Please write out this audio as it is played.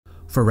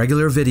For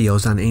regular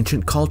videos on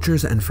ancient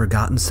cultures and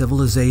forgotten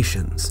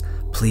civilizations,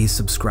 please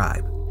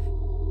subscribe.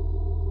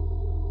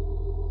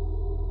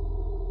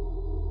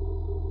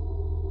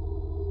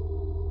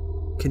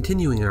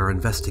 Continuing our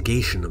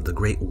investigation of the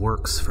great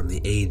works from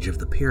the age of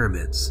the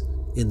pyramids,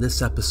 in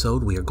this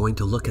episode we are going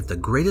to look at the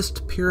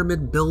greatest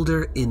pyramid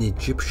builder in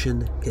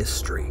Egyptian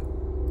history.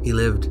 He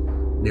lived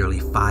nearly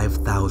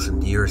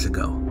 5,000 years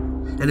ago,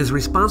 and is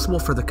responsible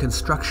for the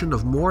construction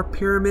of more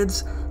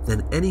pyramids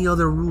than any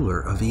other ruler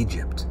of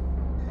Egypt.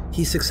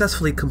 He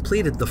successfully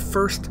completed the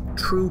first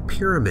true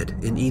pyramid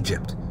in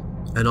Egypt,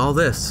 and all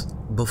this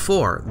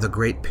before the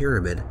Great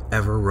Pyramid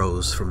ever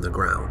rose from the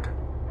ground.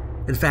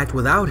 In fact,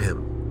 without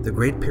him, the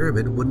Great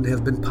Pyramid wouldn't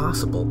have been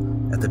possible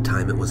at the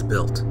time it was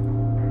built.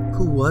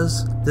 Who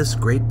was this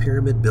Great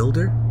Pyramid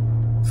builder?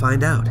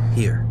 Find out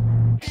here.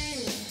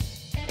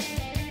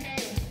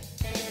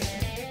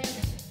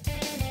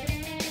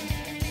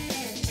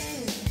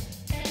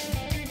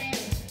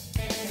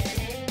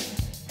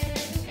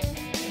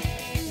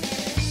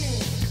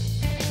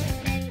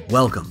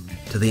 Welcome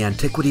to the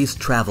Antiquities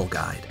Travel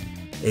Guide,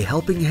 a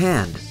helping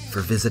hand for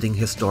visiting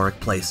historic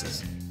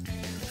places.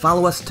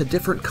 Follow us to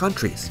different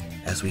countries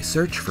as we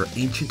search for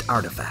ancient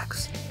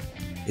artifacts.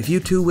 If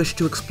you too wish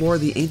to explore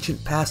the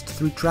ancient past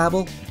through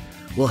travel,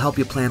 we'll help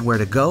you plan where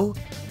to go,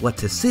 what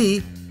to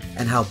see,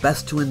 and how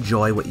best to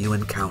enjoy what you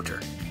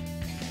encounter.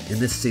 In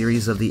this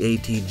series of the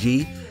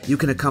ATG, you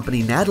can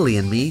accompany Natalie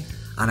and me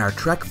on our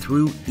trek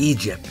through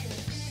Egypt,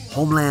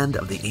 homeland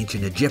of the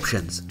ancient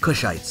Egyptians,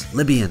 Kushites,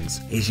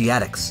 Libyans,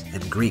 Asiatics,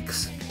 and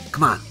Greeks.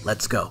 Come on,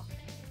 let's go.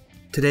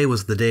 Today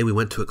was the day we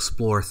went to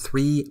explore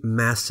 3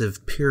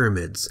 massive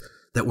pyramids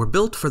that were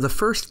built for the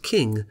first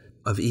king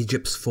of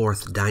Egypt's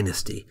 4th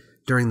dynasty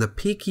during the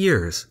peak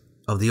years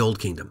of the Old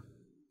Kingdom.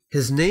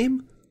 His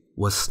name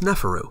was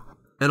Sneferu,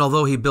 and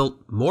although he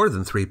built more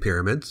than 3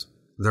 pyramids,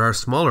 there are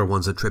smaller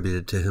ones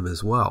attributed to him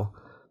as well,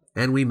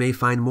 and we may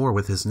find more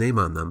with his name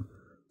on them.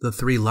 The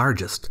 3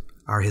 largest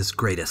are his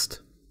greatest.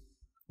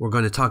 We're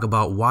going to talk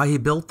about why he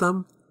built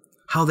them,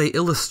 how they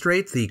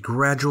illustrate the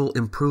gradual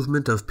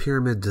improvement of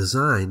pyramid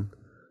design,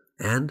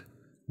 and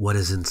what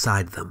is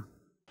inside them.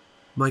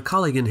 My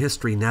colleague in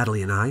history,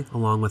 Natalie, and I,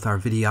 along with our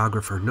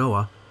videographer,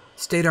 Noah,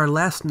 stayed our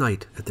last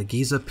night at the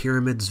Giza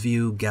Pyramids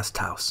View Guest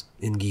House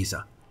in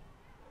Giza.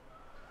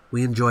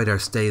 We enjoyed our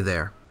stay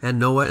there, and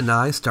Noah and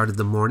I started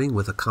the morning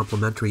with a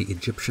complimentary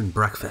Egyptian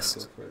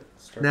breakfast.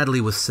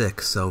 Natalie was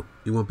sick, so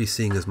you won't be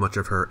seeing as much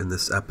of her in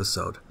this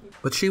episode.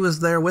 But she was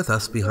there with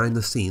us behind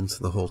the scenes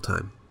the whole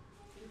time.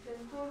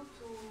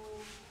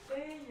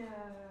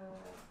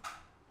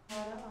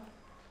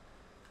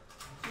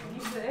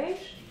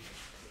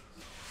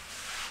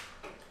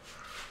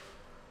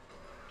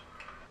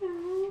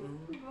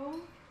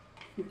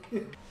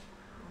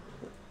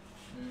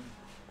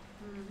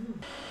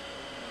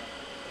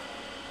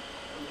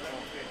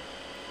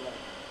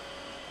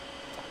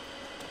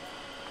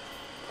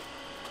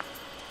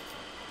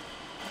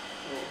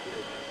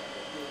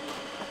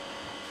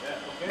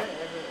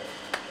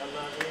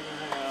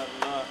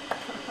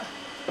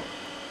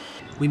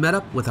 We met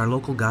up with our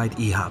local guide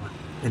Ehab,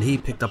 and he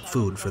picked up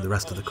food for the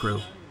rest of the crew.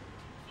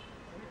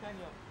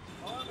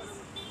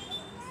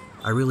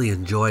 I really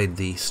enjoyed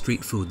the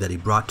street food that he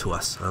brought to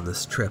us on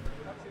this trip.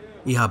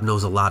 Ehab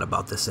knows a lot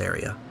about this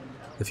area.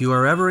 If you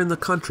are ever in the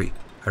country,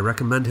 I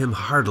recommend him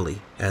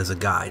heartily as a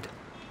guide.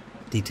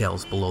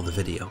 Details below the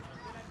video.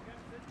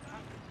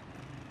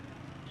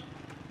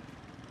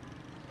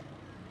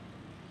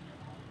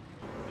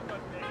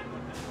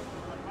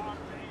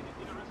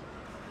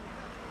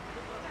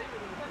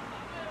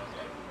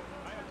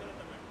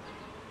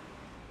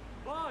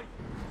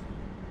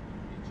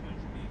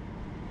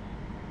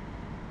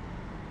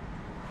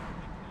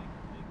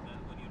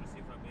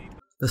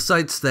 The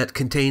sites that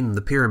contain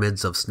the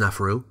pyramids of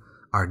Sneferu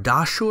are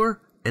Dashur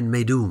and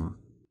Meidum,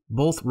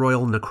 both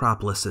royal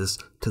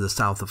necropolises to the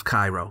south of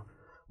Cairo,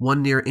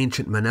 one near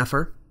ancient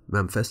Mennefer,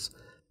 Memphis,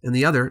 and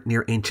the other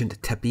near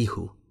ancient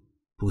Tepihu,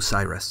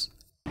 Busiris.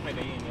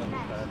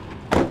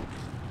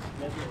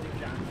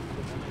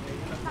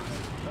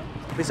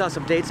 We saw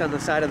some dates on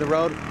the side of the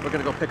road. We're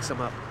going to go pick some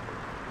up.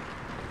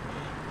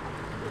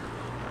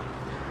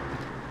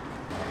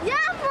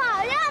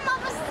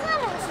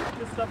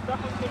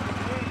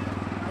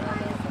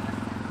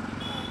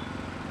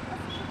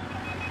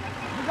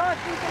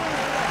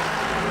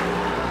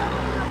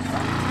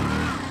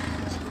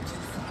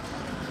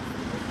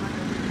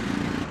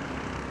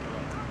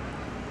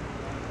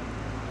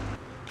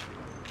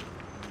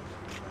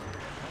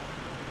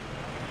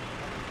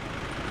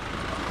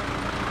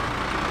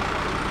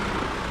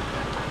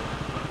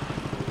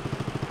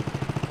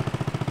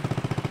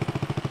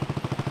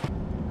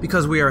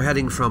 Because we are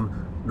heading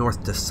from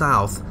north to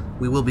south,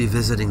 we will be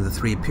visiting the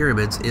 3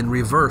 pyramids in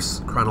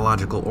reverse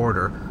chronological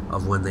order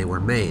of when they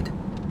were made.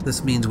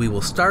 This means we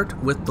will start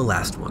with the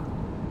last one.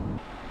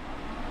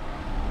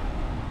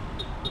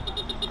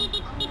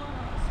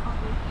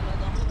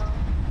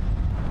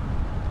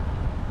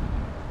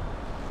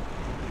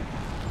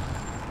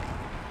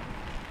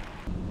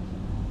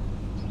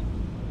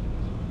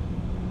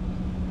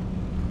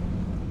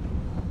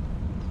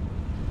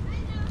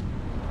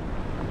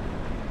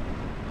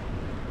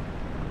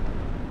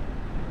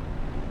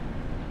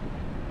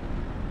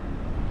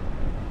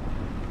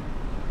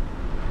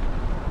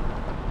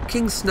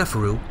 King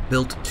Sneferu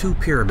built 2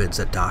 pyramids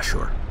at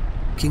Dashur.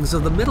 Kings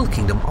of the Middle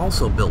Kingdom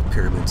also built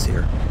pyramids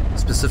here,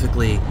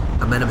 specifically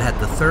Amenemhat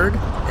III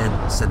and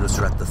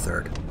Senusret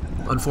III.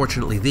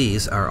 Unfortunately,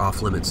 these are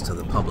off limits to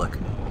the public.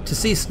 To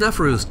see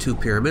Sneferu's 2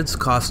 pyramids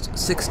cost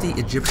 60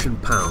 Egyptian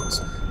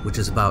pounds, which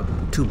is about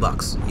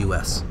 $2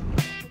 US.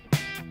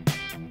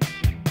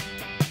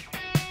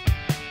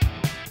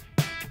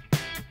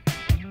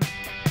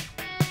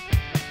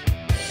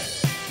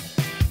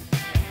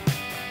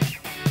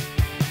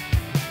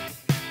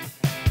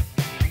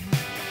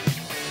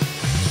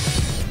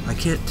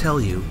 I can't tell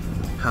you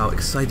how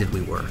excited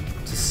we were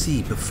to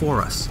see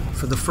before us,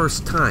 for the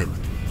first time,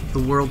 the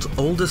world's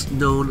oldest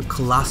known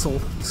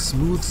colossal,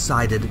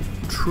 smooth-sided,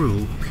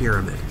 true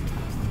pyramid.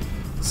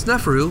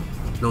 Sneferu,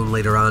 known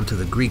later on to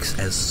the Greeks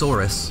as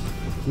Saurus,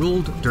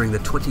 ruled during the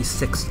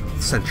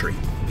 26th century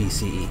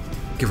BCE,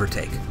 give or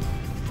take.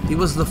 He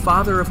was the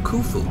father of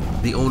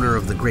Khufu, the owner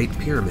of the Great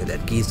Pyramid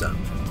at Giza.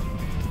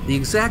 The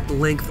exact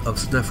length of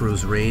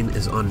Sneferu's reign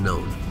is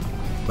unknown,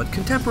 but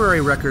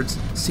contemporary records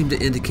seem to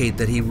indicate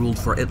that he ruled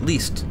for at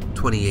least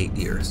 28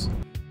 years.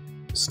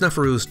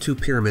 Sneferu's 2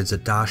 pyramids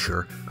at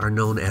Dashur are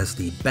known as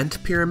the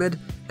Bent Pyramid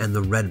and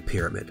the Red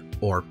Pyramid,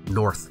 or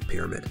North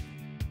Pyramid.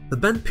 The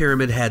Bent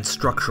Pyramid had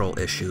structural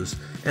issues,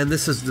 and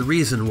this is the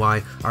reason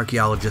why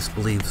archaeologists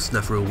believe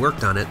Sneferu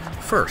worked on it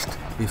first,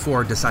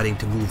 before deciding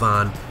to move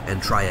on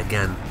and try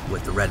again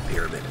with the Red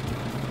Pyramid,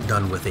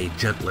 done with a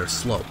gentler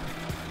slope.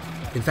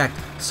 In fact,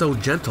 so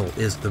gentle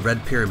is the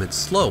Red Pyramid's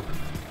slope,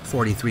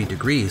 43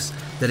 degrees,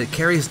 that it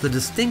carries the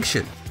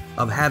distinction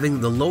of having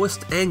the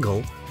lowest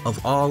angle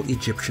of all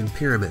Egyptian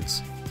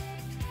pyramids.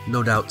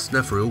 No doubt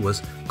Sneferu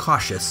was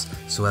cautious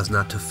so as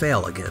not to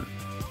fail again.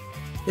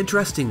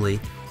 Interestingly,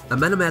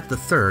 Amenemhat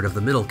III of the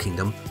Middle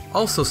Kingdom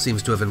also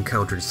seems to have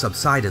encountered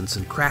subsidence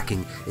and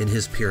cracking in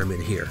his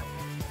pyramid here,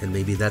 and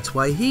maybe that's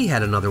why he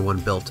had another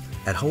one built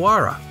at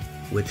Hawara,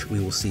 which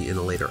we will see in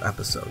a later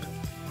episode.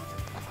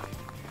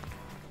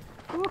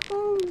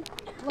 Woohoo!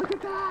 Look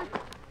at that!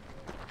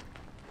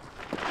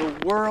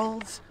 The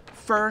world's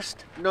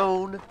first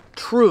known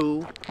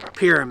true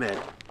pyramid.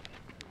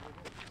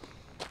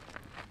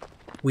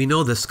 We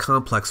know this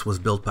complex was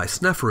built by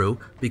Sneferu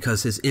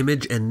because his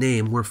image and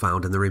name were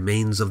found in the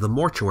remains of the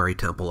mortuary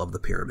temple of the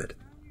pyramid.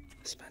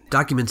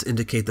 Documents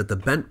indicate that the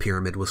Bent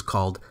Pyramid was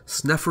called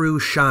Sneferu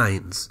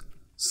Shines,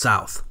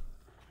 South.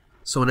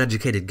 So an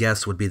educated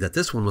guess would be that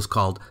this one was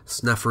called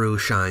Sneferu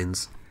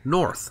Shines,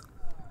 North.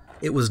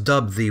 It was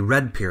dubbed the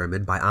Red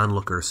Pyramid by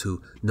onlookers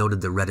who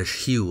noted the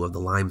reddish hue of the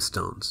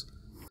limestones.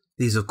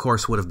 These, of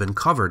course, would have been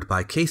covered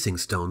by casing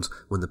stones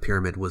when the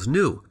pyramid was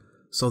new,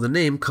 so the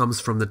name comes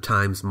from the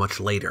times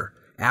much later,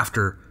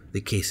 after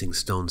the casing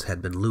stones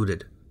had been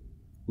looted.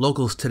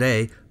 Locals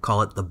today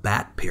call it the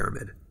Bat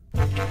Pyramid.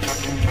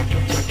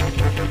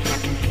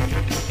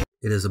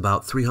 It is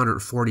about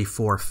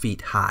 344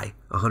 feet high,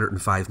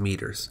 105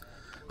 meters,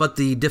 but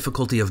the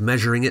difficulty of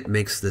measuring it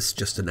makes this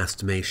just an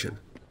estimation.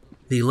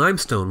 The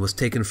limestone was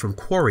taken from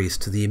quarries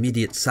to the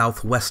immediate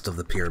southwest of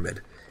the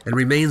pyramid, and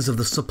remains of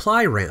the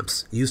supply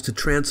ramps used to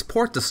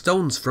transport the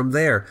stones from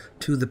there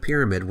to the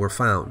pyramid were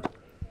found.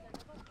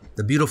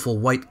 The beautiful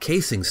white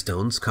casing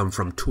stones come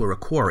from Tura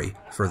Quarry,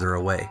 further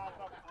away.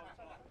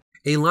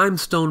 A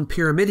limestone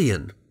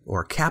pyramidion,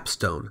 or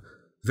capstone,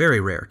 very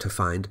rare to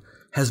find,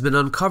 has been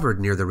uncovered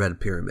near the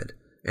Red Pyramid,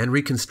 and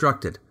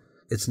reconstructed.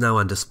 It's now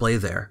on display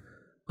there.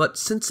 But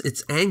since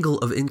its angle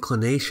of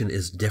inclination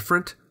is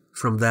different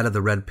from that of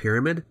the Red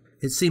Pyramid,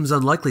 it seems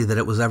unlikely that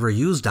it was ever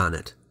used on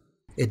it.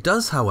 It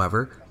does,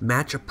 however,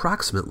 match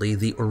approximately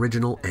the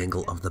original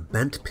angle of the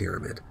Bent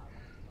Pyramid.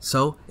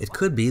 So it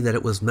could be that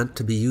it was meant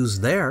to be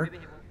used there,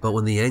 but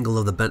when the angle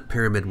of the Bent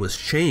Pyramid was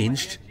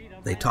changed,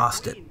 they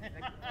tossed it.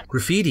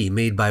 Graffiti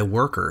made by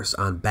workers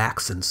on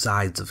backs and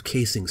sides of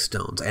casing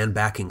stones and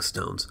backing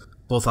stones,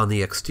 both on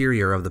the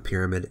exterior of the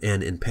pyramid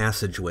and in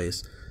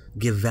passageways,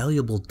 give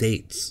valuable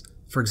dates.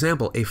 For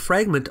example, a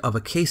fragment of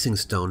a casing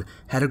stone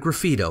had a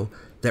graffito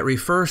that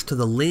refers to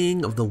the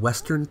laying of the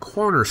western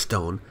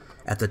cornerstone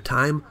at the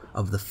time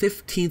of the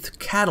 15th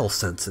cattle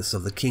census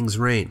of the king's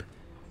reign.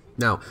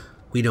 Now,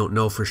 we don't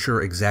know for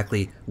sure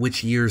exactly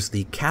which years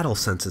the cattle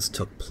census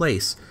took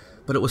place,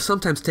 but it was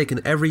sometimes taken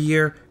every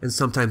year and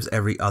sometimes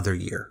every other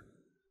year.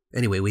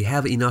 Anyway, we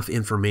have enough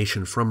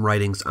information from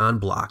writings on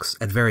blocks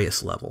at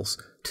various levels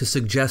to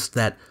suggest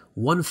that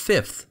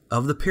 1/5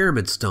 of the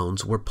pyramid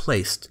stones were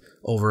placed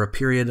over a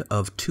period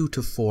of 2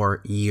 to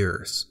 4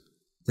 years.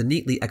 The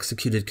neatly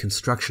executed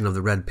construction of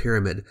the Red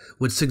Pyramid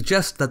would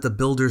suggest that the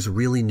builders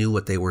really knew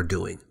what they were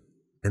doing.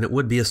 And it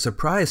would be a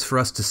surprise for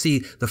us to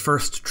see the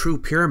first true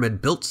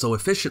pyramid built so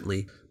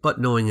efficiently,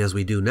 but knowing as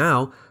we do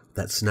now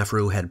that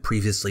Sneferu had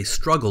previously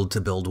struggled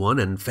to build one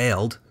and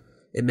failed,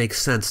 it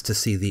makes sense to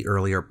see the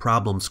earlier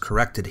problems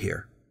corrected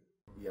here.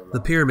 The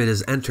pyramid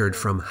is entered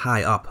from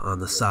high up on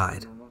the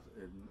side.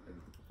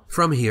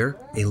 From here,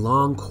 a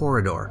long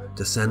corridor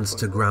descends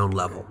to ground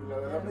level.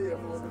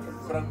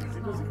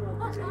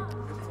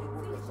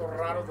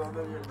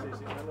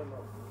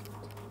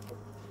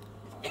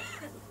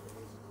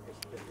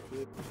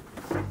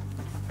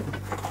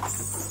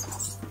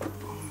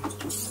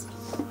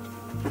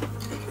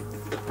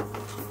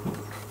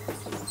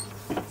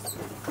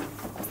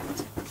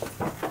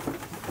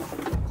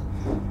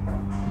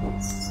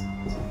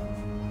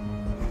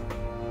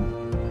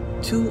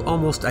 Two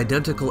almost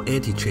identical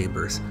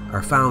antechambers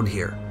are found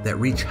here that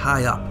reach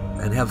high up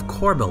and have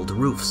corbelled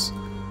roofs.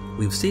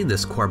 We've seen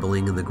this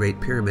corbelling in the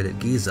Great Pyramid at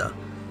Giza,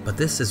 but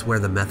this is where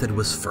the method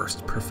was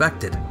first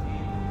perfected.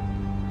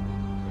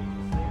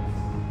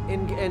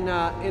 In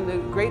the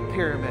Great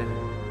Pyramid,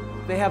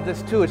 they have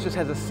this too. It just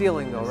has a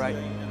ceiling though, right?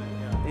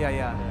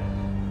 Yeah.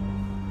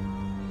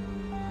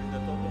 The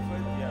top of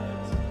it,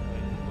 yeah, it's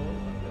like gold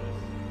and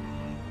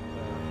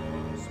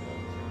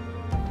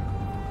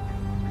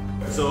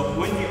there's so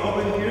when you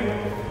open here,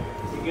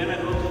 you're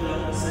gonna go to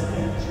the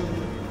second chamber.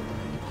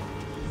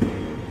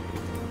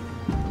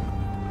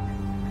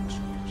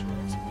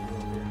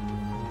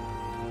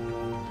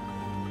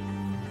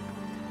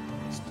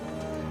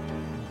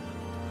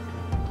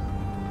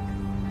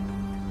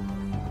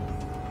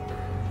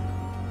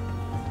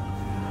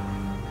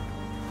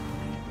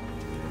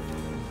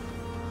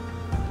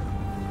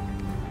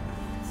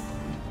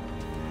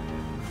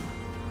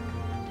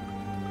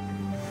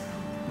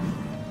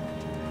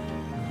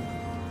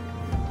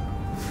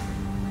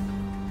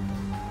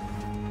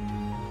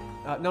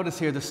 Notice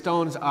here the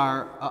stones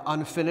are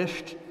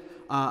unfinished.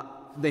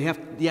 They have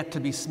yet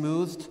to be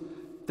smoothed.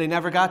 They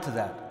never got to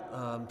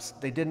that.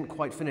 They didn't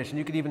quite finish. And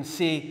you could even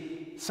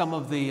see some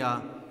of the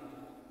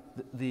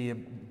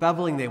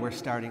beveling they were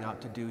starting out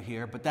to do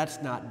here, but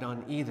that's not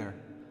done either.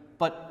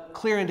 But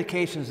clear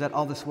indications that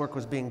all this work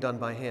was being done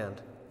by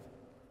hand.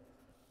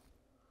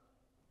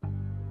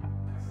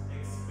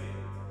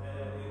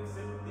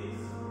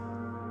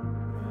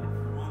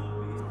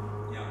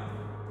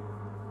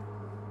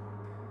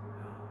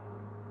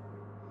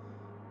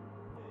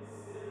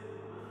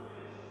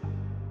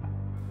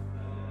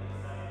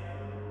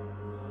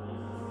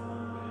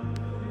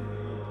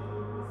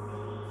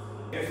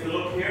 If you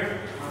look here,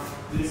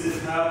 this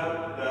is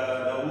how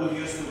the wood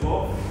used to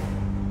go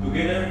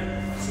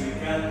together, so you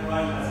can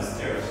climb as a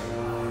stairs.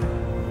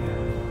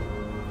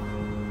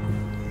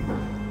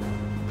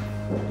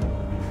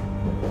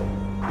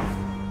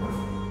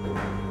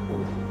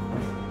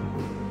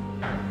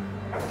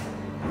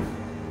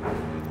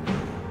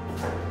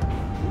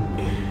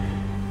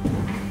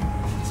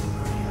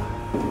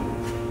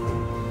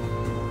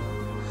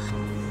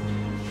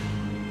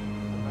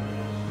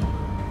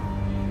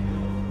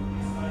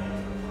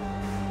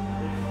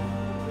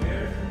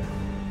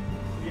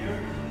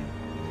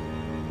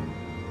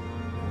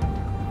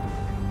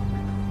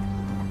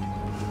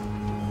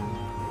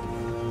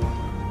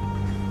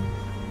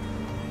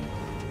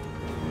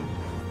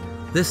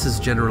 This is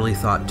generally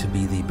thought to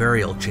be the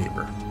burial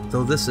chamber,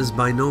 though this is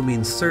by no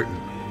means certain.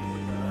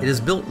 It is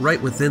built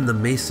right within the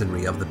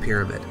masonry of the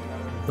pyramid.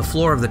 The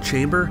floor of the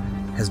chamber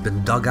has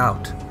been dug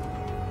out,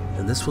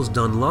 and this was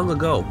done long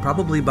ago,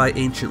 probably by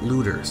ancient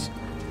looters,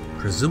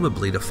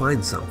 presumably to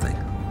find something.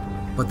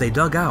 But they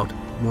dug out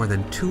more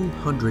than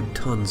 200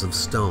 tons of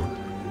stone.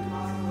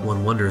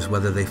 One wonders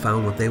whether they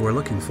found what they were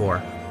looking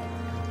for.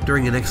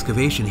 During an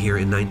excavation here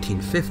in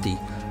 1950,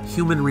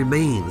 human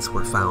remains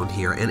were found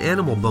here, and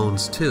animal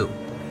bones too.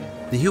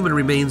 The human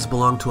remains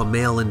belonged to a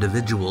male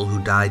individual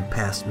who died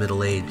past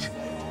middle age,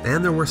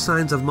 and there were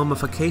signs of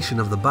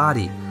mummification of the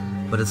body,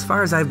 but as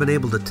far as I've been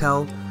able to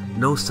tell,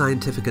 no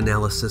scientific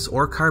analysis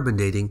or carbon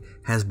dating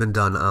has been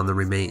done on the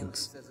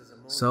remains.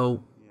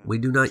 So, we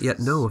do not yet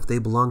know if they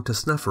belong to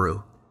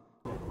Sneferu.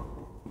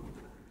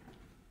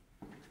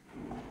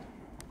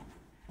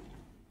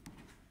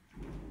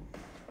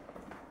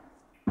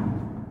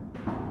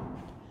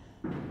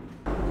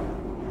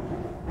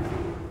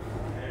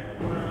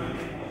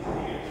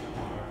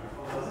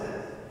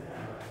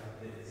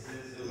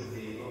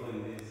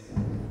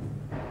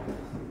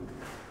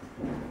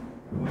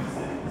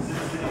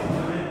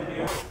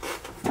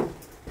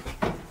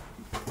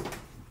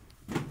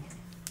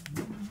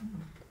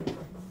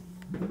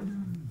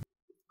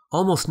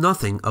 Almost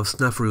nothing of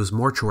Sneferu's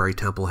mortuary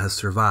temple has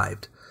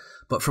survived,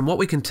 but from what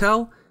we can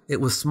tell,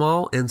 it was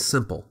small and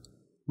simple,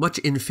 much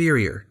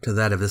inferior to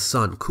that of his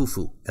son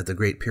Khufu at the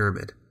Great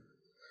Pyramid.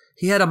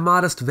 He had a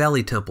modest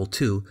valley temple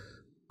too,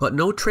 but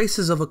no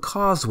traces of a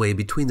causeway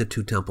between the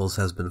two temples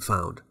has been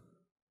found.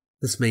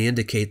 This may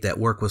indicate that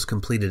work was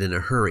completed in a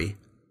hurry,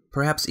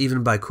 perhaps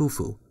even by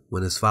Khufu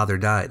when his father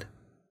died.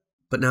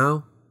 But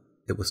now,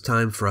 it was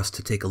time for us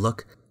to take a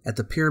look at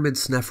the pyramid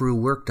Sneferu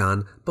worked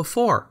on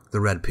before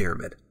the Red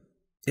Pyramid.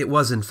 It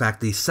was in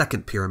fact the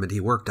second pyramid he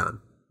worked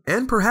on,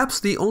 and perhaps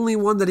the only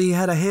one that he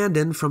had a hand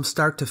in from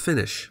start to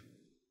finish.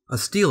 A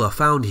stela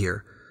found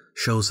here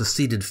shows a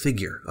seated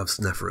figure of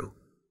Sneferu.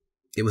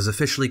 It was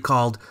officially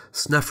called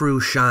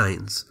Sneferu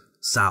Shines,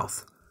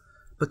 South,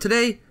 but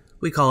today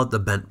we call it the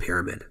Bent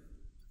Pyramid.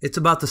 It's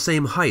about the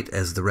same height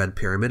as the Red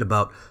Pyramid,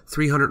 about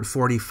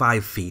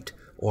 345 feet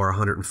or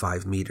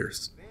 105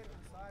 meters.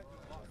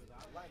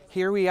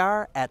 Here we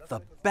are at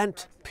the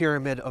Bent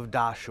Pyramid of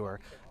Dashur,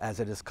 as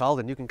it is called,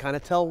 and you can kind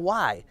of tell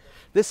why.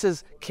 This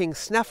is King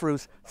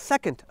Sneferu's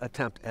second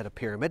attempt at a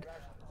pyramid,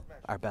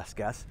 our best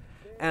guess.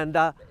 And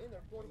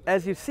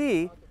as you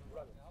see,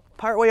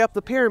 partway up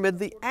the pyramid,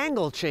 the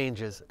angle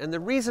changes. And the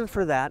reason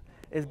for that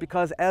is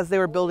because as they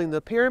were building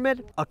the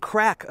pyramid, a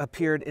crack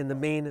appeared in the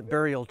main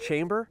burial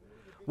chamber,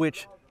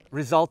 which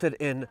resulted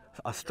in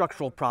a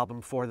structural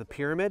problem for the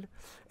pyramid,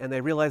 and they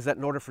realized that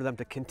in order for them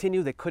to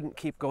continue, they couldn't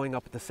keep going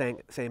up at the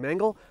same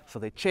angle, so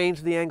they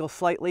changed the angle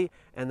slightly,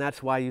 and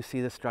that's why you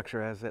see the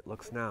structure as it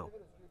looks now.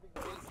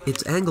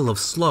 Its angle of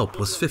slope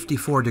was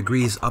 54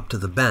 degrees up to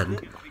the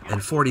bend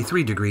and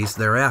 43 degrees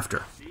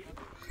thereafter.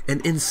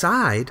 And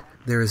inside,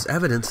 there is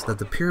evidence that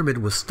the pyramid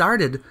was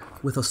started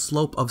with a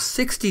slope of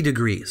 60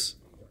 degrees.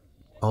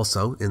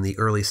 Also, in the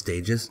early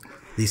stages,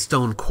 the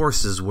stone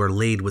courses were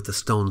laid with the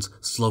stones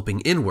sloping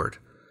inward,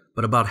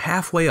 but about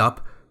halfway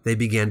up, they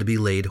began to be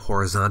laid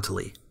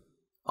horizontally.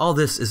 All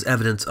this is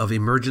evidence of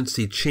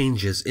emergency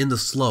changes in the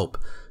slope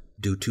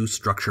due to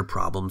structure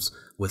problems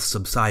with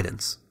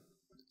subsidence.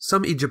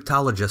 Some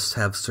Egyptologists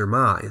have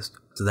surmised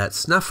that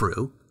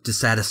Snefru,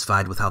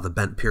 dissatisfied with how the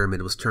bent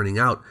pyramid was turning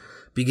out,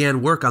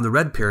 began work on the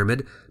red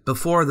pyramid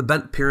before the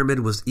bent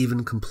pyramid was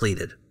even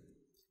completed.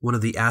 One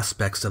of the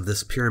aspects of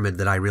this pyramid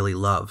that I really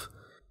love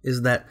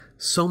is that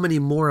so many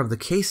more of the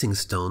casing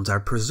stones are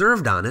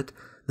preserved on it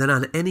than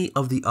on any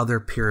of the other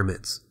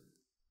pyramids.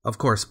 Of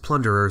course,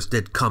 plunderers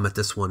did come at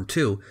this one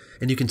too,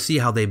 and you can see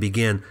how they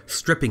began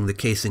stripping the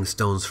casing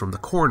stones from the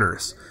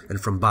corners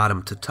and from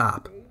bottom to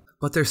top.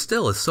 But there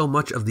still is so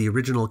much of the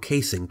original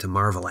casing to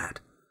marvel at.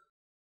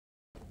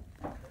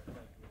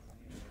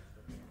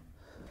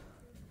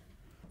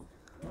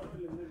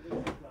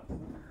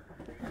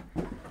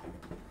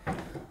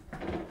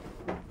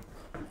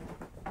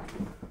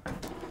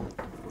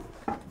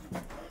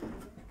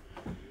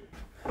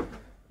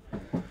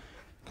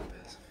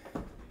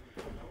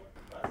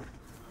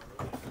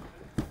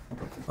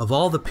 Of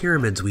all the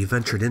pyramids we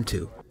ventured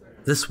into,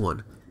 this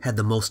one had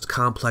the most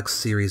complex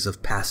series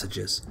of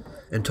passages,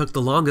 and took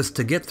the longest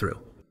to get through.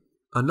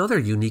 Another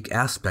unique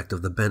aspect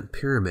of the bent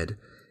pyramid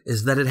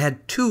is that it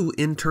had two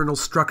internal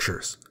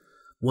structures,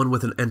 one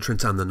with an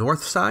entrance on the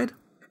north side,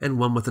 and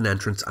one with an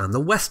entrance on the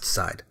west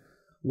side.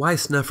 Why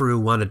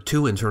Snefru wanted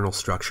two internal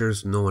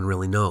structures, no one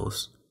really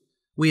knows.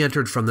 We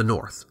entered from the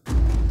north.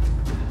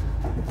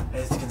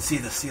 As you can see,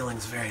 the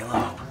ceiling's very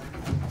low.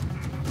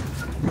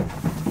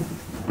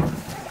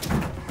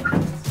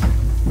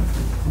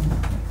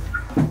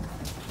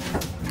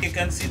 You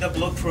can see the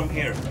block from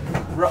here.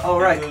 Oh,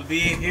 right. It will be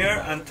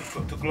here, and to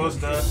close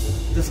the...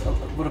 This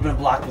would have been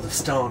blocked with a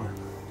stone.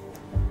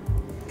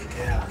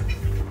 Yeah.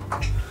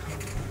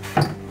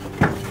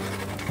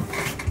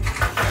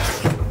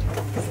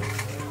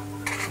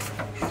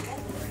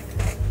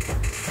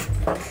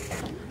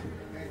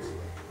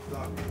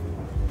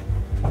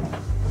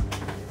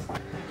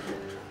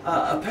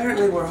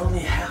 Apparently we're only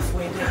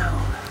halfway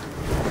down.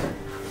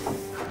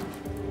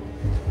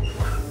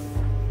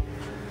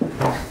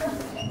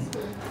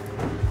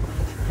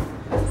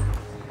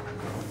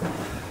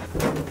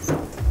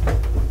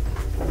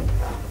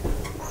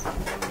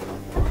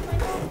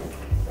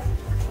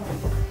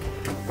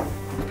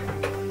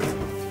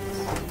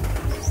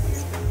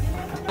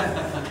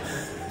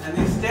 And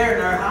these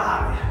stairs are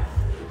high.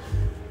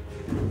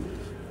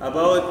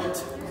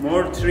 About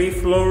more 3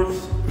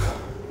 floors.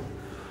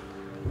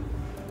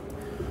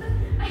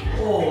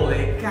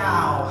 Holy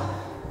cow.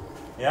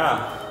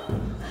 Yeah.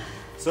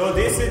 So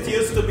this, it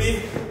used to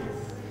be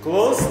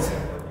closed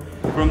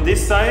from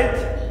this side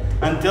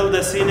until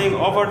the ceiling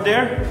over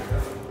there.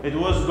 It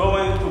was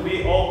going to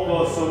be all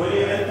closed. So when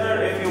you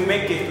enter, if you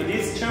make it to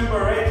this chamber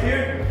right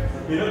here,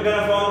 you're not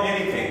gonna find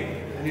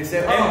anything. And you say,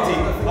 empty.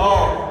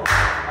 Oh,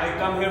 I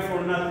come here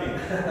for nothing.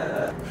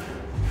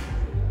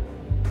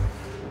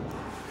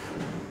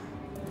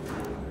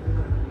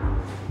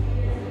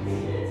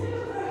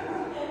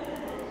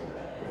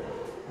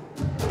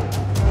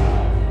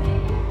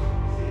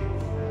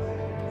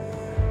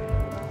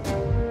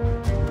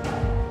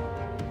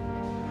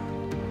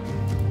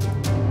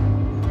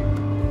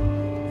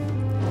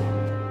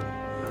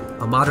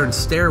 A modern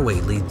stairway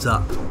leads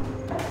up.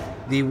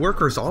 The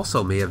workers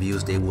also may have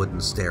used a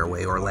wooden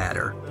stairway or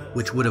ladder,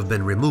 which would have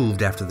been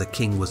removed after the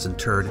king was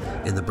interred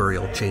in the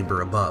burial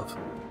chamber above.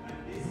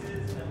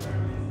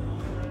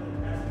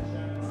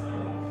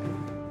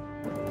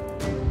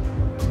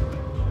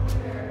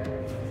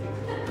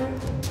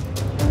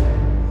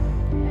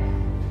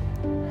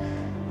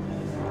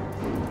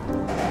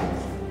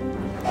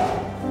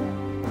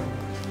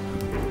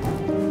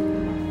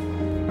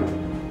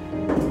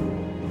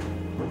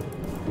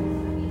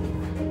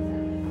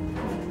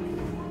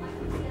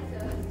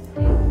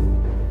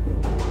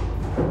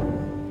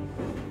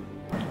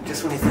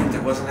 Just when you think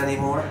there wasn't any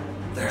more,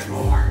 there's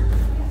more.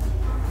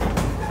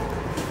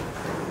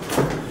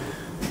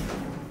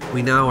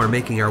 We now are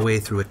making our way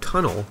through a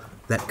tunnel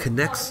that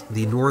connects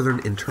the northern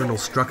internal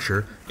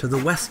structure to the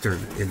western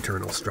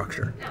internal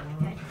structure.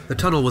 The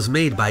tunnel was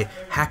made by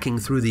hacking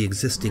through the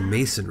existing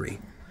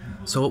masonry,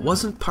 so it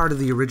wasn't part of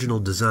the original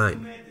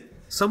design.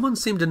 Someone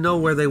seemed to know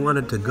where they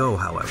wanted to go,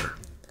 however.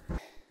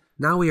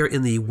 Now we are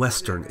in the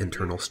western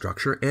internal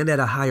structure and at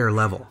a higher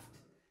level.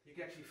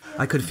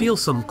 I could feel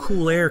some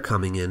cool air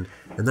coming in,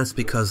 and that's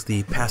because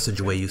the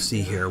passageway you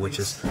see here, which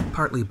is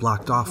partly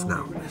blocked off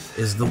now,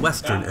 is the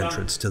western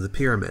entrance to the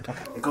pyramid.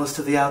 It goes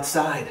to the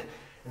outside,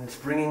 And it's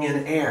bringing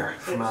in air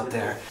from out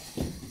there.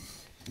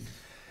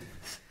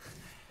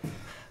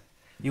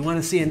 You want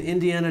to see an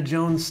Indiana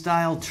Jones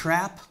style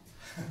trap?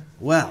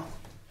 Well,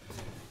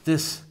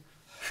 this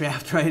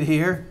shaft right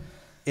here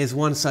is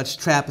one such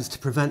trap as to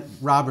prevent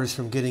robbers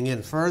from getting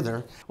in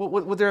further.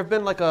 Would there have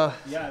been like a...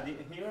 Yeah,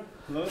 here,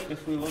 look,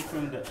 if we look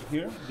from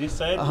here, this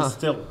side is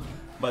still.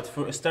 But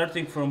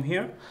starting from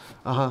here,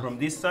 from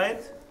this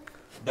side,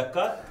 the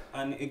cut,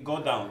 and it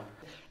go down.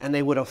 And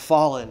they would have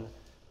fallen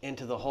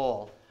into the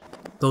hole.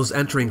 Those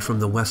entering from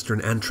the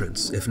western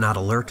entrance, if not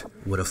alert,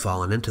 would have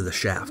fallen into the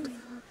shaft.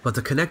 But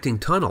the connecting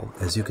tunnel,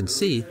 as you can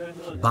see,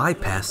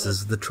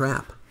 bypasses the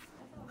trap.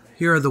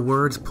 Here are the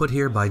words put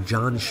here by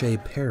John Shea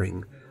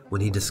Perring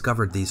when he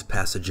discovered these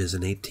passages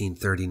in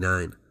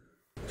 1839.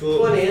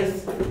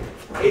 20th,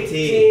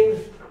 18...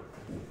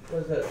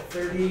 What is that,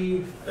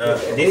 30?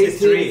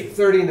 This is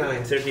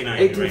 39. 39.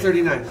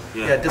 1839. Right?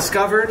 Yeah,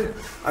 discovered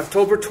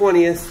October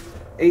 20th,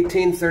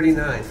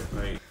 1839.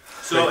 Right.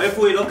 So if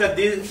we look at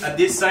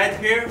this side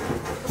here,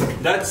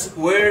 that's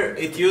where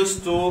it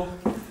used to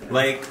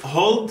like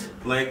hold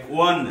like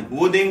one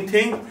wooden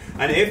thing,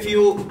 and if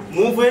you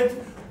move it,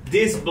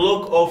 this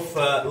block of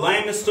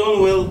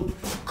limestone will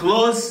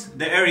close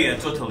the area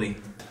totally.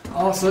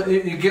 Oh, so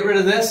you get rid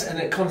of this and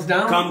it comes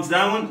down? Comes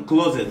down,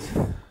 close it.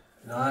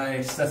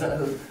 Nice.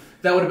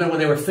 That would have been when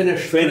they were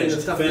finished putting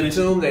the stuff in the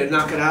tomb. They'd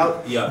knock it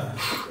out. Yeah.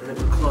 And it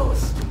would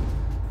close.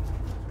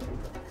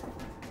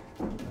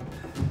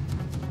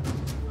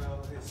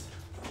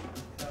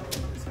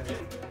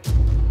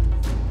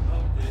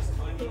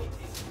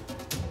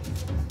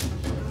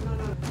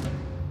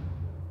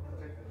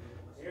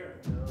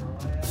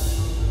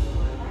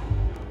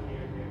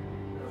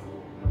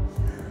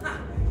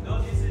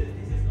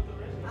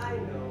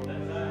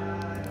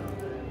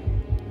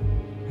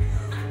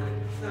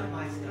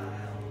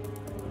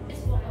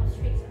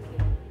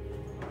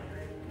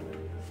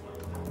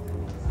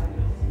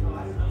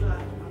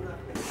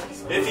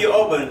 If you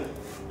open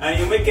and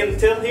you make it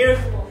till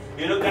here,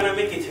 you're not gonna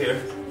make it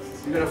here.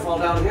 You're gonna fall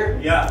down here?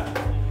 Yeah.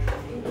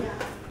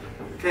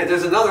 Okay,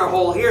 there's another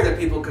hole here that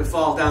people could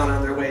fall down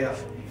on their way up.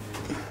 So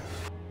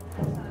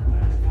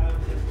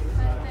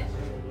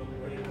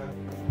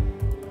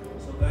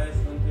guys,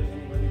 don't tell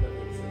anybody that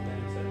it's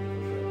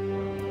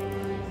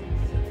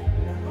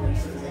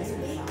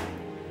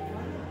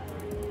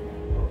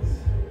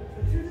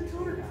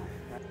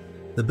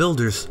The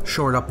builders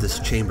shored up this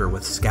chamber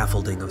with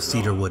scaffolding of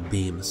cedarwood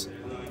beams.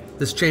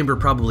 This chamber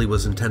probably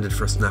was intended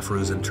for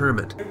Snefru's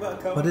interment,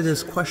 but it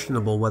is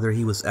questionable whether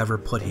he was ever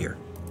put here.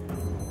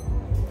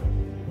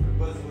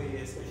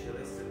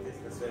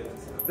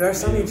 There are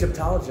some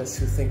Egyptologists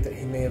who think that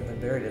he may have been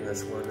buried in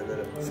this one and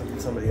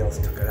that somebody else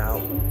took it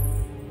out.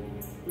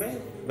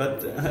 Maybe,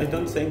 but I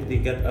don't think they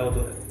get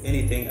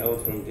anything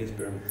out from these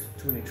pyramids.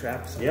 Too many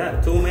traps. Yeah,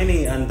 too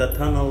many, and the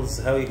tunnels.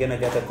 How are you gonna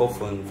get a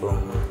coffin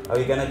from? How are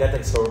you gonna get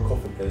a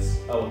sarcophagus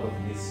out of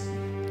this?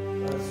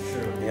 That's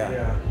true.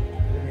 Yeah.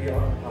 It'd be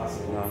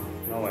impossible.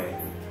 No way.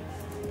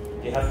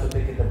 You have to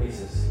take it to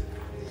pieces.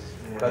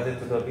 Yeah. Cut it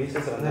to the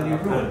pieces and then you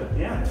ruin it.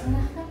 Yeah.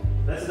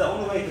 That's the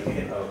only way to take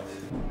it out.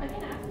 I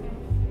can ask him.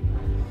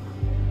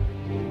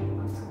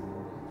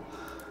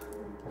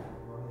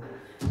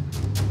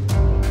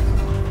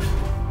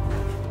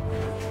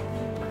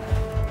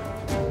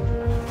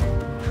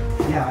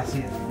 Yeah, I see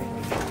it.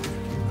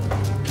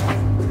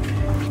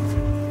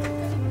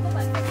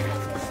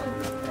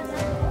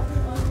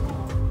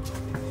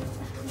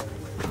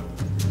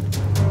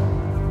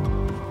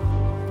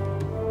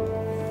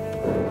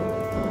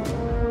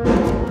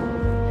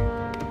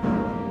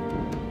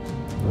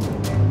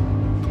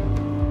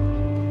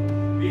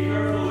 Be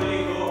careful when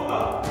you go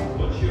up.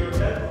 Watch your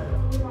head.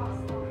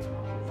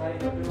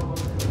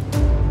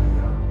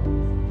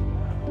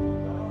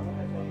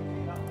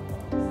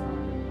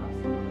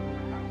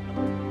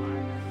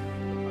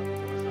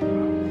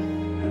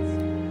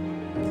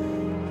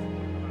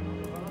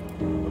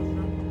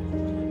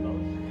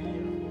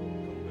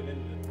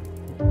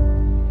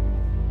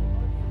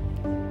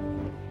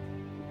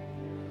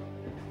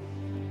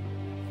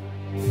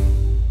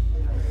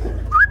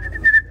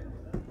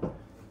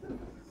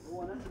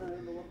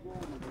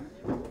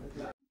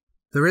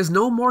 There is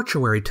no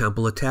mortuary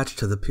temple attached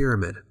to the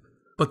pyramid,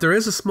 but there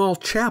is a small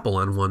chapel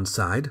on one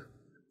side.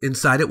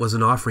 Inside it was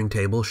an offering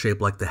table shaped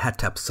like the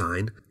Hetep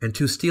sign, and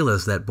two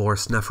stelas that bore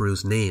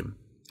Snefru's name.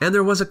 And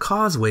there was a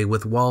causeway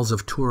with walls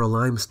of Tura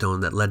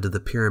limestone that led to the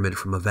pyramid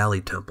from a valley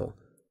temple,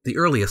 the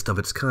earliest of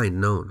its kind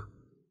known.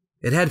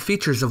 It had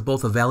features of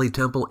both a valley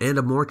temple and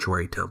a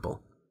mortuary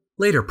temple.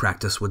 Later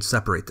practice would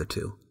separate the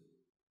two.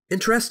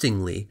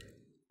 Interestingly,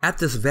 at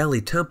this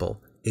valley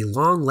temple, a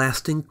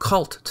long-lasting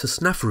cult to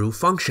Snefru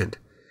functioned.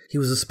 He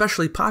was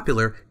especially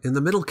popular in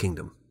the Middle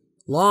Kingdom.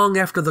 Long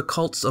after the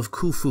cults of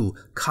Khufu,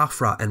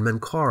 Khafra, and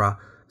Menkora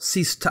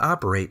ceased to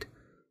operate,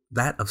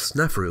 that of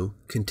Snefru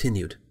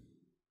continued.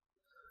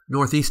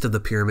 Northeast of the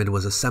pyramid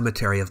was a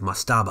cemetery of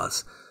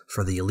mastabas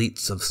for the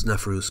elites of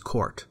Snefru's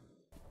court.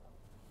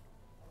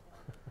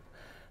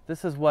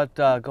 This is what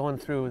going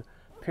through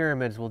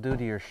pyramids will do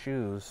to your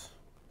shoes.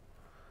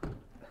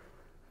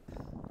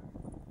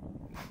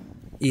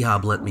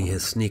 Ehab lent me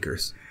his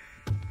sneakers.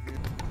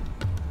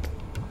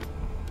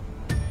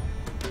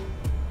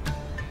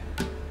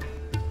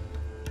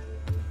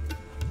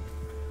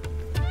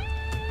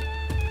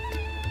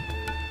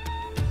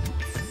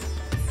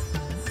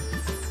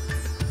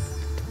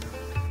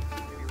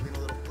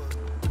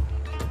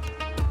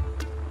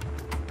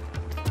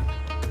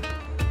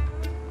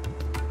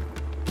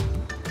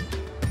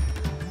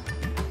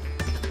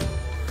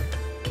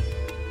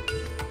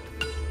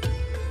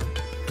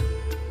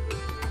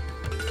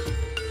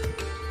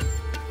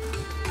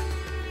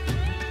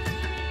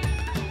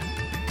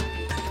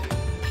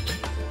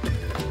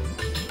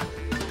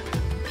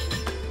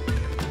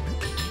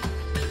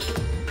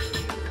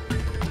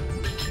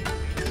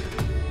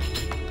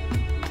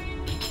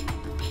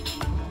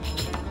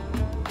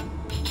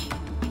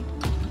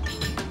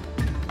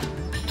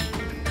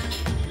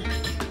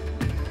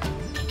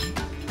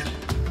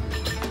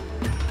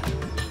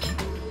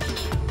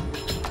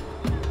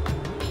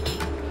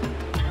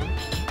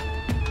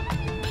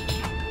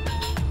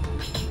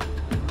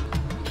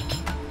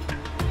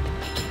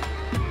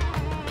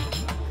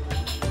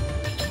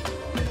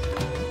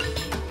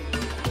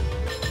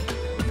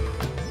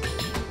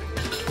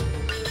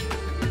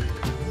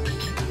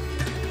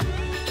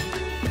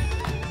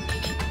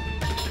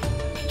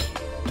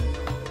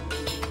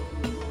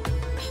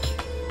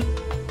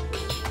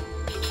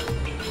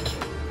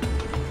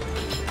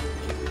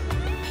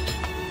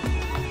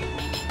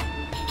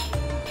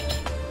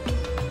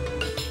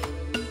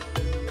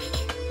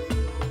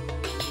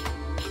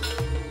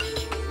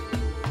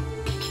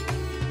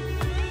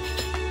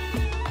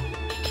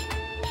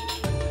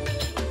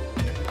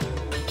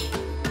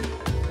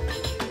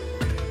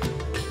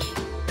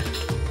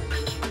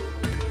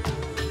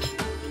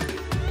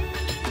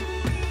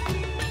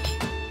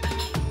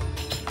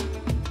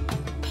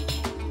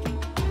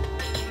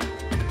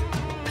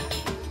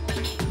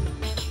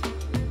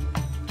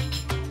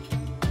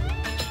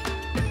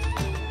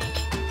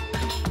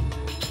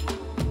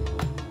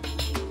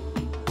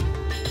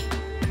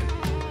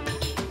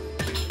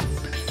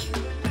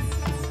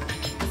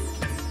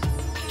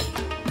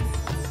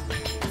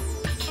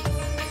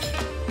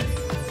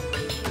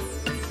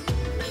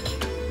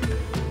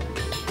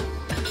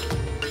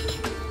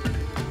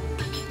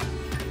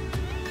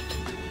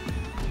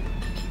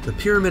 The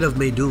Pyramid of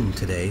Meidum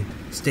today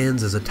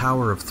stands as a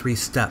tower of 3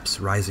 steps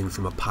rising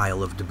from a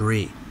pile of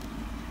debris.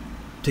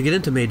 To get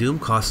into Meidum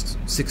costs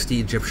 60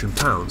 Egyptian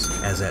pounds,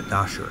 as at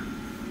Dashur,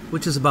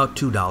 which is about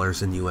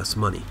 $2 in US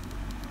money.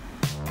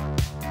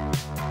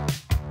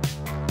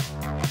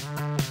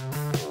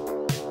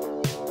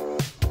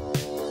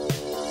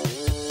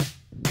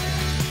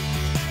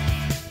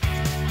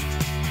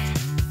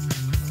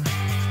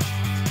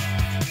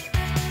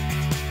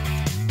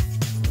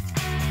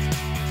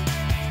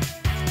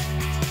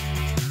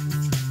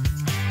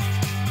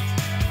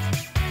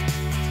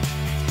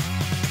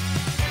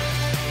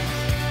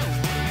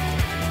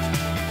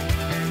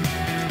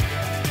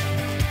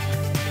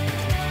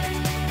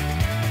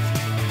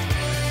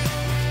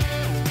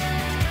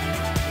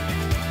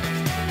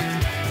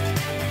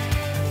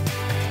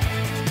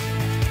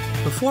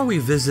 Before we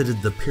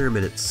visited the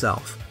pyramid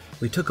itself,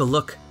 we took a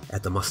look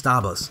at the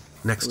mastabas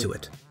next to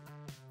it.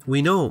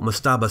 We know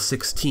Mastaba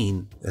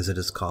 16, as it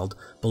is called,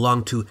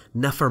 belonged to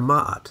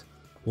Neferma'at,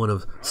 one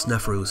of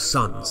Snefru's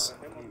sons.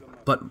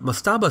 But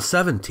Mastaba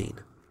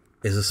 17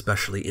 is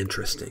especially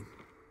interesting.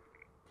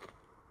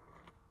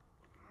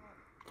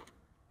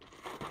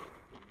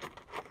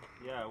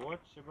 Yeah, watch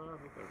about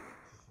it.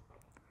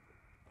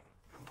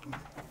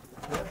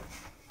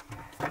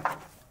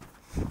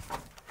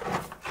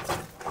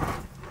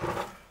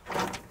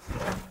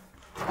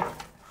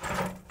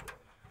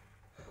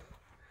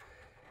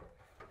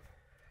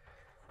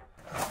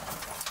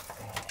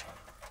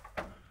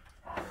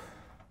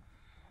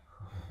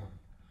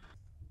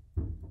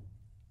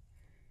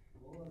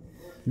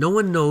 No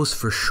one knows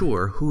for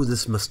sure who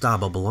this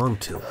mastaba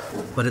belonged to,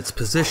 but its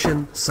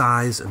position,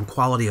 size, and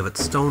quality of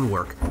its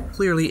stonework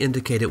clearly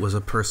indicate it was a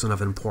person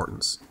of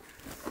importance.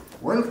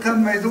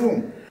 Welcome,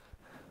 Meidum.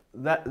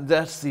 That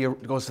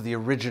goes to the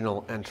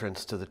original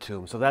entrance to the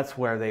tomb. So that's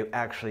where they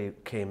actually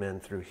came in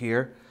through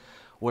here.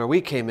 Where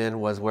we came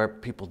in was where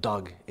people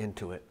dug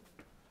into it.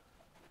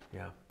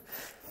 Yeah.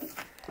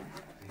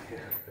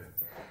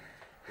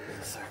 Here's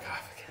the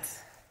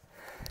sarcophagus.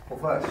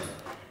 Of us.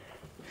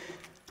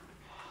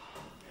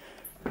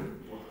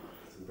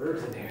 Some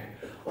birds in here.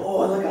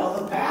 Oh, look at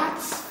all the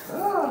bats!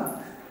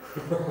 Ah.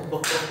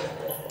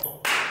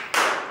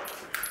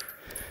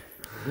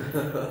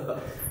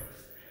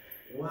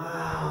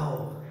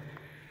 Wow!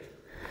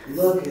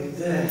 Look at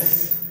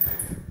this.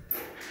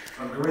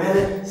 A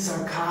granite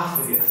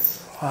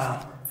sarcophagus.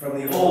 Wow. From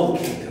the old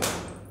kingdom.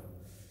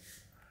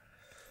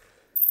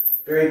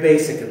 Very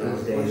basic in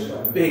those days.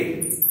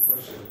 Big.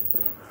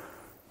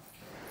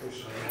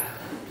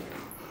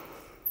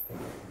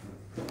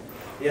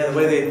 Yeah, the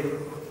way they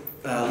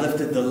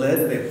lifted the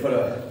lid, they put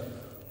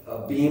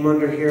a beam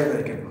under here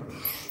that can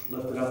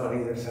lift it up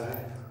on either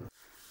side.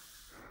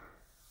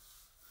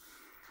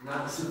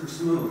 Not super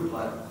smooth,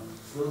 but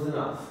Smooth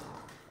enough.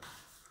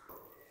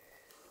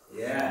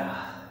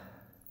 Yeah.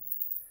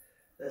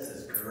 This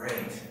is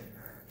great.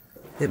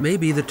 It may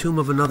be the tomb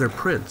of another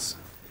prince.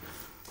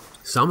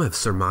 Some have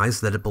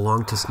surmised that it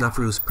belonged to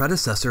Snefru's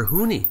predecessor,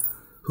 Huni,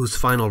 whose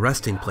final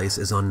resting place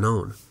is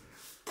unknown.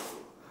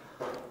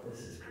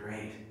 This is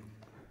great.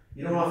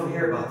 You don't often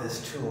hear about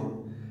this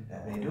tomb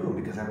at Meidum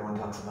because everyone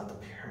talks about the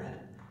pyramid.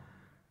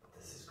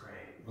 This is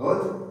great.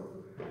 Good?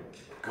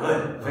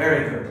 Good.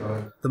 Very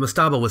good. The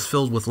mastaba was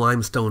filled with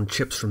limestone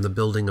chips from the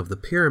building of the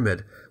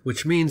pyramid,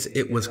 which means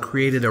it was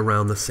created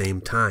around the same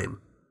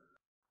time.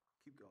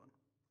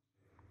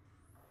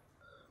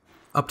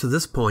 Up to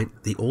this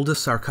point, the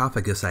oldest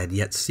sarcophagus I had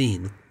yet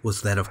seen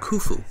was that of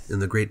Khufu in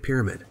the Great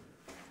Pyramid.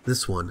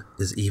 This one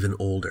is even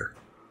older.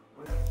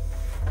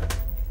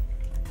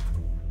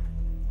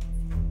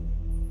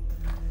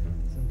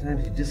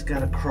 Sometimes you just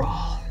gotta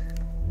crawl.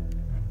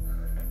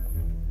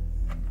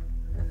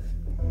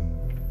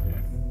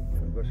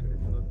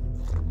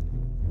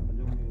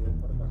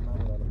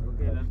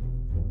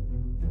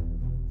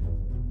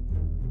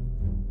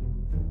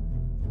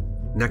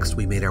 Next,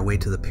 we made our way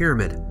to the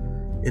pyramid,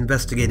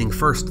 investigating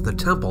first the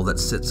temple that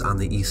sits on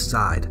the east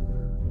side.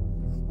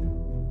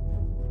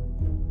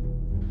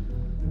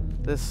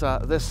 There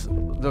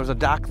was a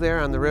dock there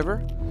on the river,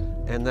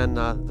 and then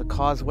the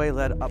causeway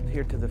led up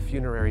here to the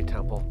funerary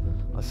temple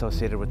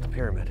associated with the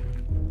pyramid.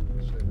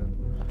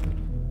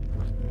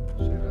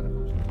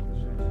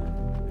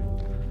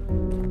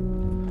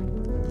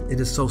 It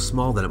is so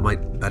small that it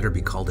might better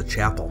be called a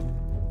chapel.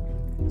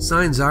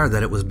 Signs are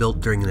that it was built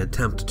during an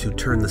attempt to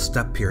turn the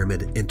step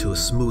pyramid into a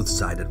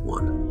smooth-sided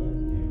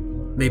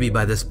one. Maybe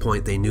by this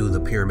point they knew the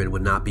pyramid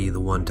would not be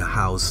the one to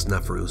house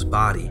Snefru's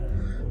body,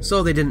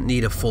 so they didn't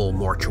need a full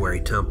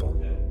mortuary temple.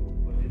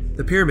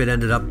 The pyramid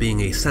ended up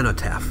being a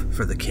cenotaph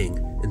for the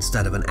king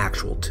instead of an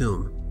actual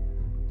tomb.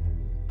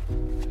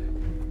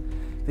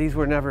 These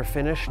were never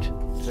finished,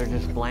 they're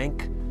just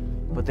blank,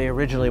 but they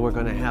originally were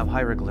going to have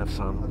hieroglyphs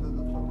on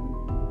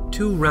them.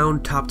 2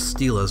 round-topped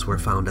stelas were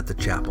found at the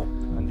chapel.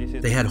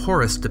 They had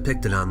Horus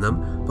depicted on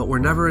them, but were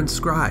never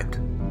inscribed.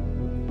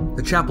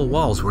 The chapel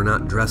walls were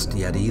not dressed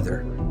yet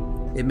either.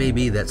 It may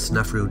be that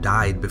Snefru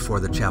died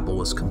before the chapel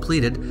was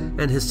completed,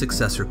 and his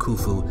successor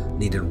Khufu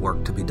needed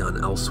work to be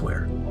done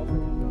elsewhere.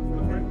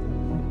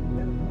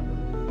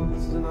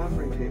 This is an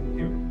offering table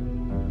here.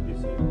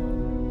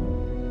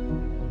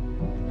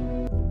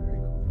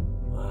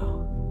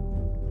 Wow.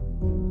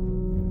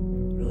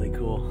 Really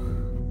cool.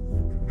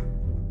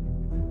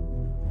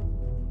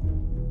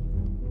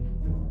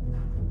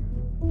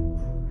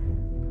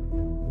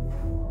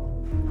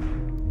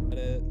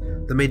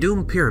 The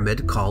Meidum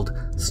Pyramid, called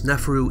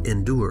Snefru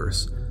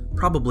Endures,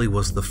 probably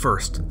was the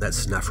first that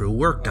Snefru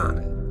worked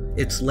on.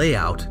 Its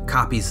layout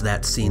copies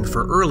that seen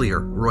for earlier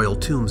royal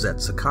tombs at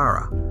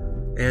Saqqara,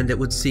 and it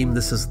would seem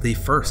this is the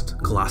first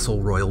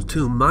colossal royal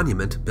tomb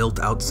monument built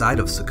outside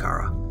of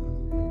Saqqara.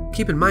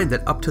 Keep in mind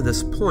that up to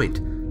this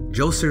point,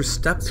 Djoser's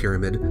Step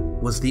Pyramid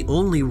was the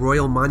only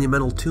royal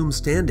monumental tomb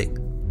standing.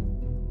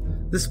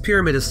 This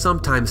pyramid is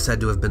sometimes said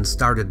to have been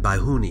started by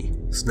Huni,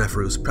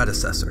 Snefru's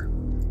predecessor.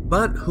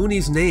 But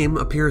Huni's name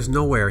appears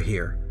nowhere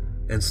here,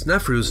 and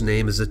Snefru's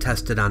name is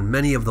attested on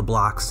many of the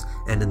blocks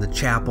and in the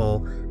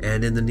chapel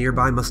and in the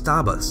nearby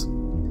mastabas.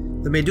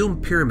 The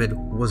Meidum Pyramid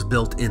was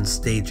built in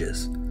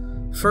stages.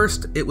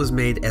 First, it was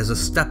made as a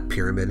step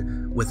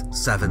pyramid with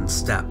 7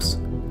 steps.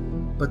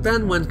 But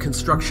then when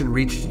construction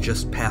reached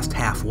just past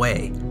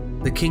halfway,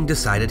 the king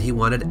decided he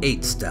wanted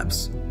 8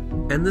 steps.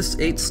 And this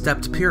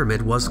 8-stepped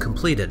pyramid was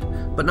completed,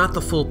 but not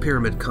the full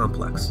pyramid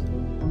complex.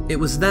 It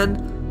was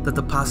then that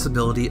the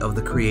possibility of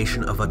the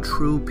creation of a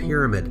true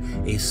pyramid,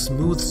 a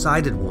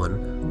smooth-sided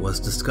one, was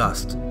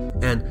discussed,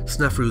 and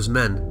Snefru's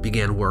men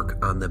began work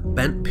on the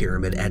bent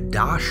pyramid at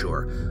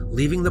Dashur,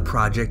 leaving the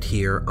project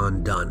here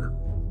undone.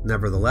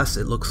 Nevertheless,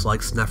 it looks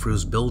like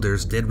Snefru's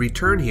builders did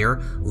return here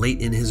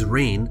late in his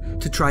reign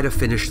to try to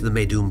finish the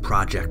Meidum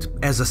project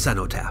as a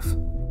cenotaph.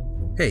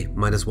 Hey,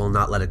 might as well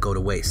not let it go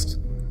to waste.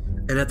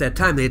 And at that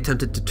time they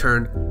attempted to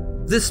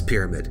turn this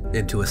pyramid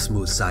into a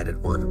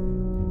smooth-sided one.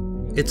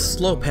 Its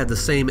slope had the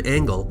same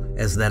angle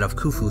as that of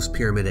Khufu's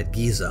pyramid at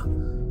Giza,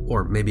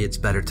 or maybe it's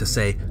better to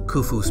say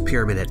Khufu's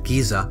pyramid at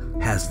Giza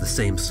has the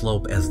same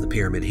slope as the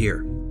pyramid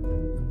here.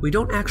 We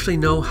don't actually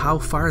know how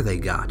far they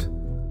got,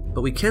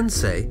 but we can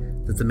say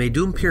that the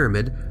Meidum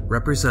Pyramid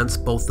represents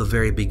both the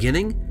very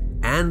beginning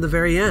and the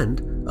very end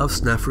of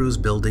Snefru's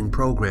building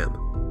program.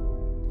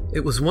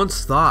 It was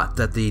once thought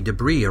that the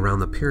debris around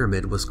the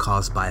pyramid was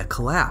caused by a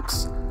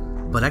collapse,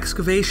 but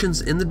excavations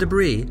in the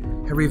debris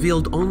have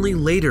revealed only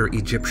later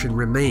Egyptian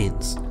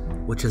remains,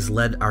 which has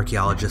led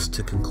archaeologists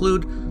to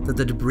conclude that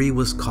the debris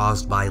was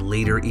caused by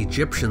later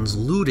Egyptians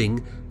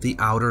looting the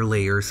outer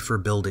layers for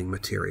building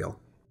material.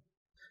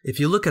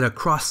 If you look at a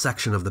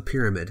cross-section of the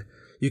pyramid,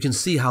 you can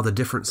see how the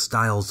different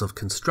styles of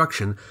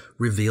construction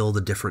reveal the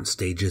different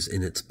stages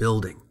in its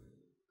building.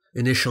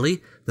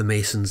 Initially, the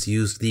masons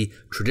used the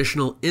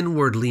traditional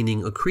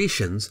inward-leaning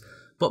accretions,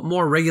 but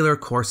more regular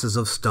courses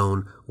of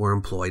stone were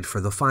employed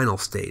for the final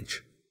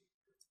stage.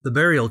 The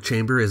burial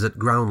chamber is at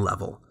ground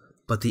level,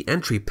 but the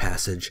entry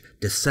passage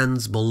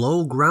descends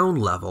below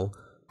ground level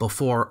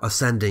before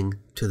ascending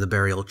to the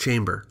burial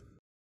chamber.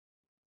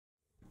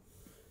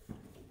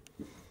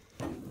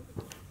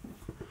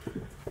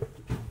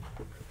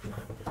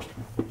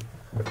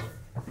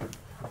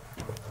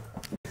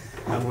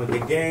 I'm with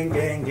the gang,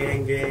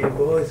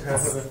 boys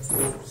have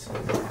oops.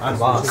 I'm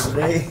boss.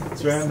 Today,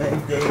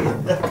 drumming day,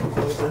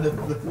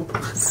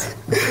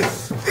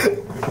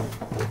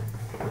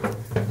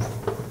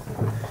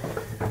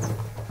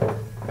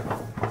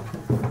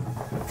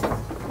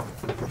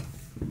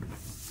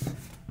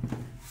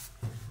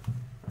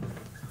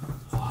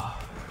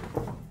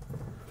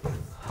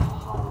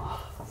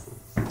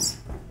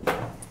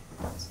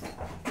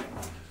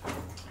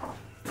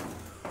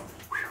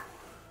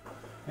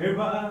 Here,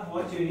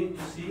 what you need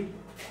to see?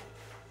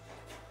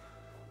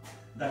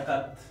 The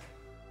cut.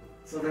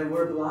 So they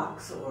were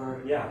blocks,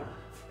 or? Yeah.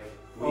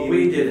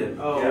 We did it.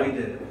 Oh, yeah. we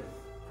did it.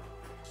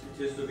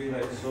 It used to be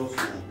like so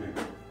small here.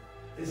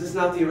 Is this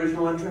not the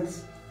original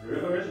entrance?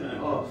 The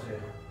original. Oh, okay.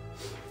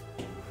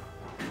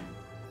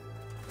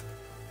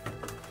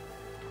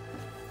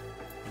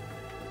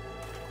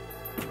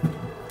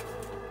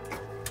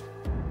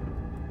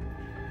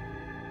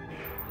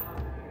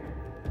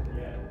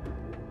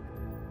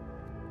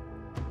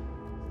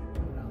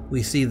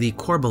 We see the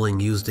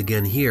corbelling used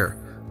again here,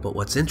 but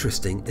what's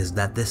interesting is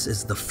that this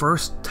is the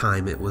first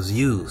time it was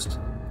used.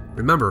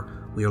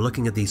 Remember, we are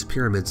looking at these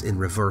pyramids in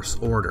reverse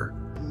order.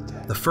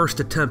 The first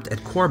attempt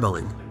at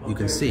corbelling, you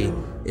can see,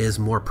 is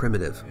more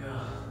primitive.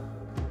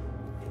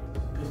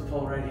 This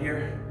pole right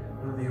here,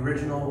 one of the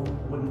original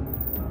wooden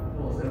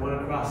poles that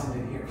went across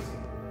into here.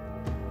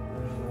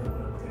 There's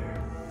one up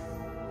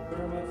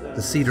there.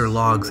 The cedar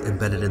logs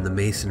embedded in the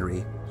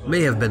masonry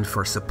may have been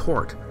for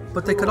support,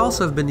 but they could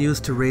also have been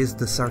used to raise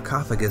the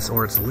sarcophagus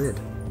or its lid.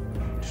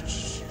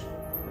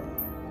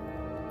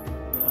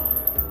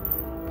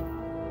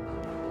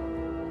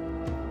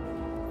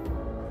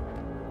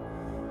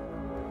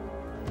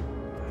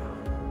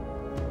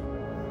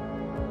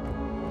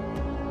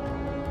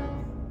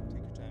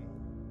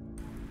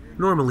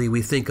 Normally,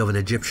 we think of an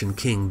Egyptian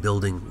king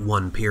building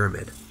one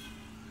pyramid,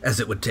 as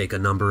it would take a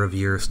number of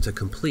years to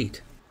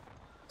complete.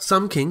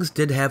 Some kings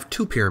did have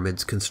 2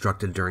 pyramids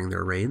constructed during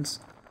their reigns,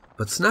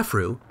 but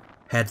Snefru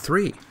had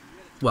 3.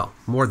 Well,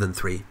 more than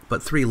 3,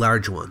 but 3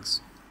 large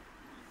ones.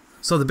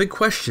 So the big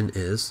question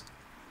is,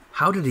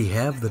 how did he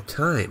have the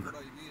time?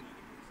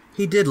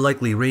 He did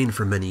likely reign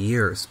for many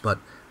years, but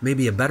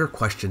maybe a better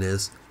question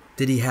is,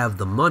 did he have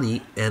the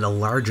money and a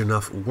large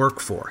enough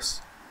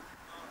workforce?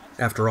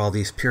 After all,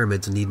 these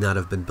pyramids need not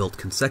have been built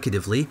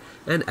consecutively,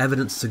 and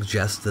evidence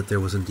suggests that there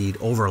was indeed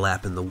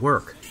overlap in the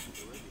work.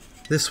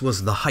 This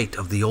was the height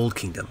of the Old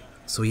Kingdom,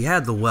 so he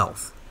had the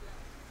wealth.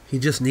 He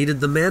just needed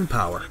the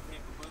manpower.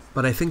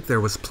 But I think there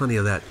was plenty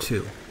of that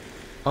too.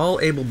 All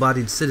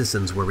able-bodied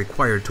citizens were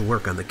required to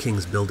work on the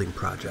king's building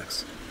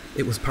projects.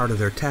 It was part of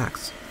their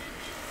tax.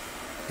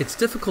 It's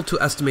difficult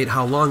to estimate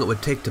how long it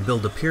would take to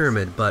build a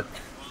pyramid, but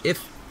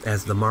if,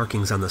 as the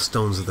markings on the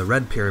stones of the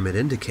Red Pyramid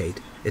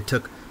indicate, it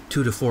took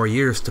 2 to 4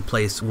 years to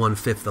place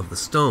 1/5 of the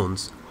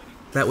stones,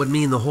 that would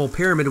mean the whole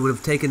pyramid would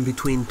have taken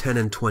between 10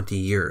 and 20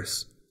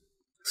 years.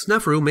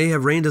 Snefru may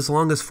have reigned as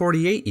long as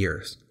 48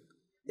 years.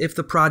 If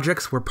the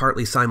projects were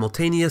partly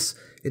simultaneous,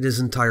 it is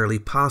entirely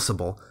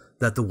possible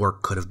that the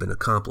work could have been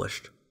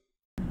accomplished.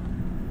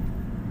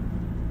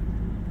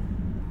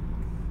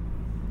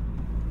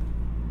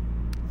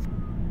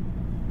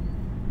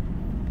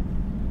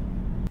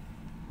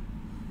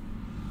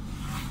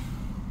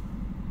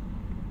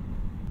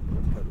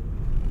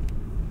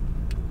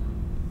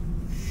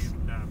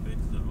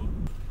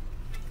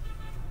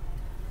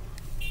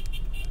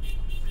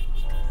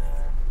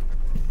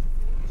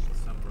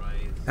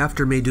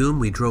 After Meidum,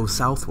 we drove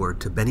southward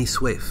to Beni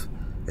Suef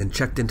and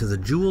checked into the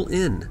Jewel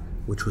Inn,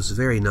 which was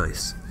very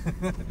nice.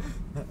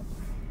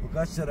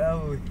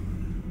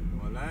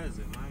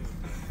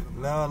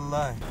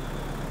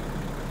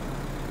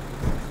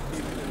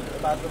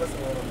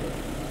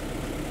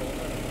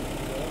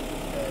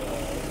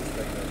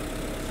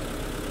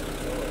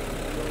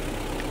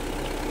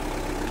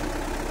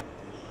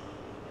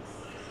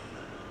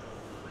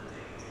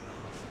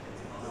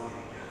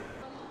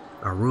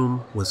 Our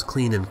room was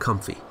clean and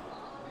comfy.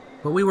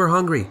 But we were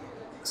hungry,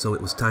 so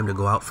it was time to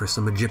go out for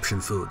some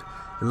Egyptian food.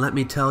 And let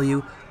me tell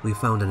you, we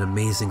found an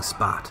amazing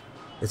spot.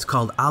 It's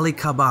called Ali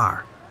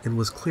Kabar and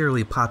was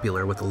clearly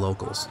popular with the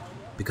locals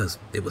because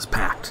it was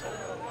packed.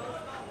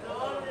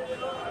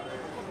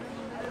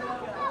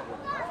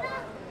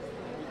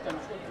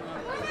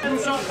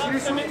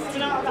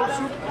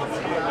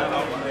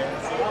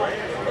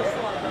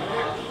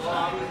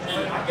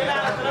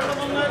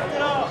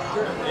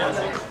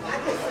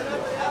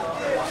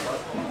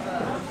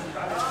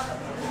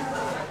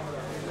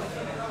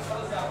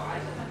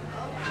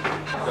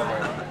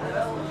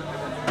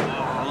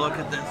 Look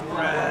at this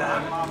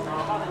bread.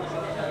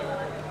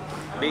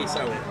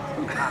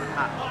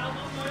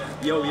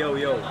 Yo, yo,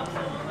 yo.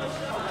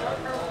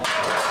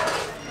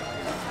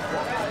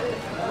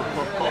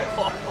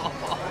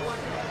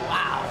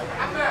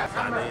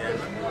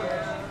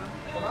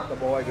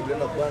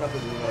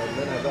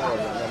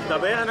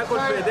 طب ايه هناكل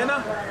في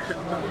ايدينا؟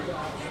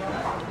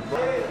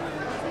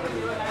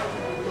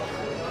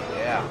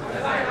 Yeah.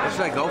 What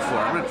should I go for?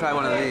 I'm gonna try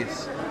one of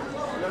these.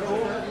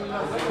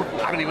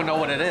 I don't even know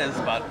what it is,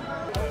 but.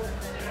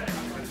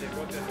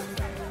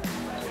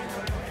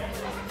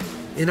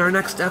 In our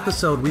next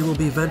episode, we will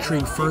be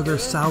venturing further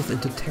south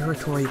into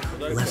territory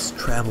less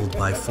traveled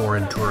by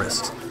foreign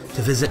tourists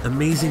to visit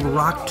amazing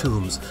rock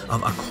tombs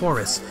of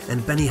Akoris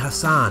and Beni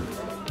Hassan,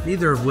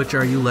 neither of which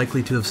are you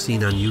likely to have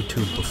seen on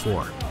YouTube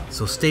before.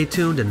 So stay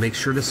tuned and make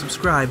sure to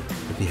subscribe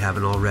if you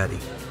haven't already.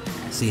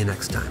 See you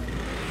next time.